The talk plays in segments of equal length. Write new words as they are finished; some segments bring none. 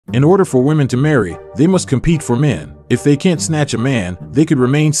In order for women to marry, they must compete for men. If they can't snatch a man, they could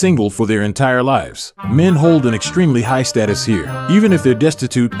remain single for their entire lives. Men hold an extremely high status here. Even if they're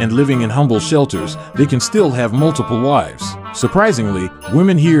destitute and living in humble shelters, they can still have multiple wives. Surprisingly,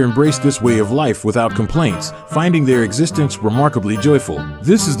 women here embrace this way of life without complaints, finding their existence remarkably joyful.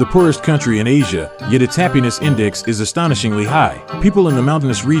 This is the poorest country in Asia, yet its happiness index is astonishingly high. People in the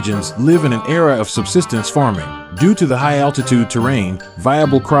mountainous regions live in an era of subsistence farming. Due to the high-altitude terrain,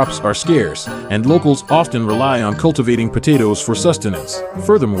 viable crops are scarce, and locals often rely on cultivating potatoes for sustenance.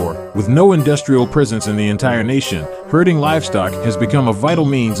 Furthermore, with no industrial presence in the entire nation, herding livestock has become a vital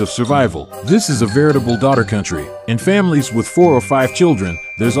means of survival. This is a veritable daughter country. In families with 4 or 5 children,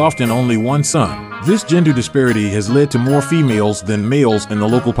 there's often only one son. This gender disparity has led to more females than males in the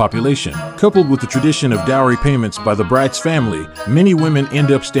local population. Coupled with the tradition of dowry payments by the bride's family, many women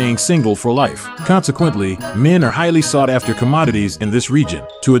end up staying single for life. Consequently, men are highly sought-after commodities in this region.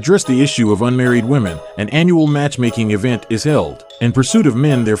 To address the issue of unmarried women, an annual matchmaking event is held. In pursuit of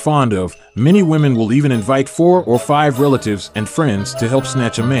men they're fond of, many women will even invite 4 or 5 relatives and friends to help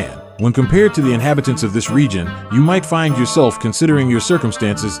snatch a man. When compared to the inhabitants of this region, you might find yourself considering your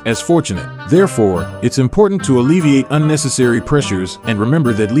circumstances as fortunate. Therefore, it's important to alleviate unnecessary pressures and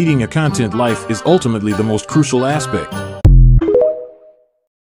remember that leading a content life is ultimately the most crucial aspect.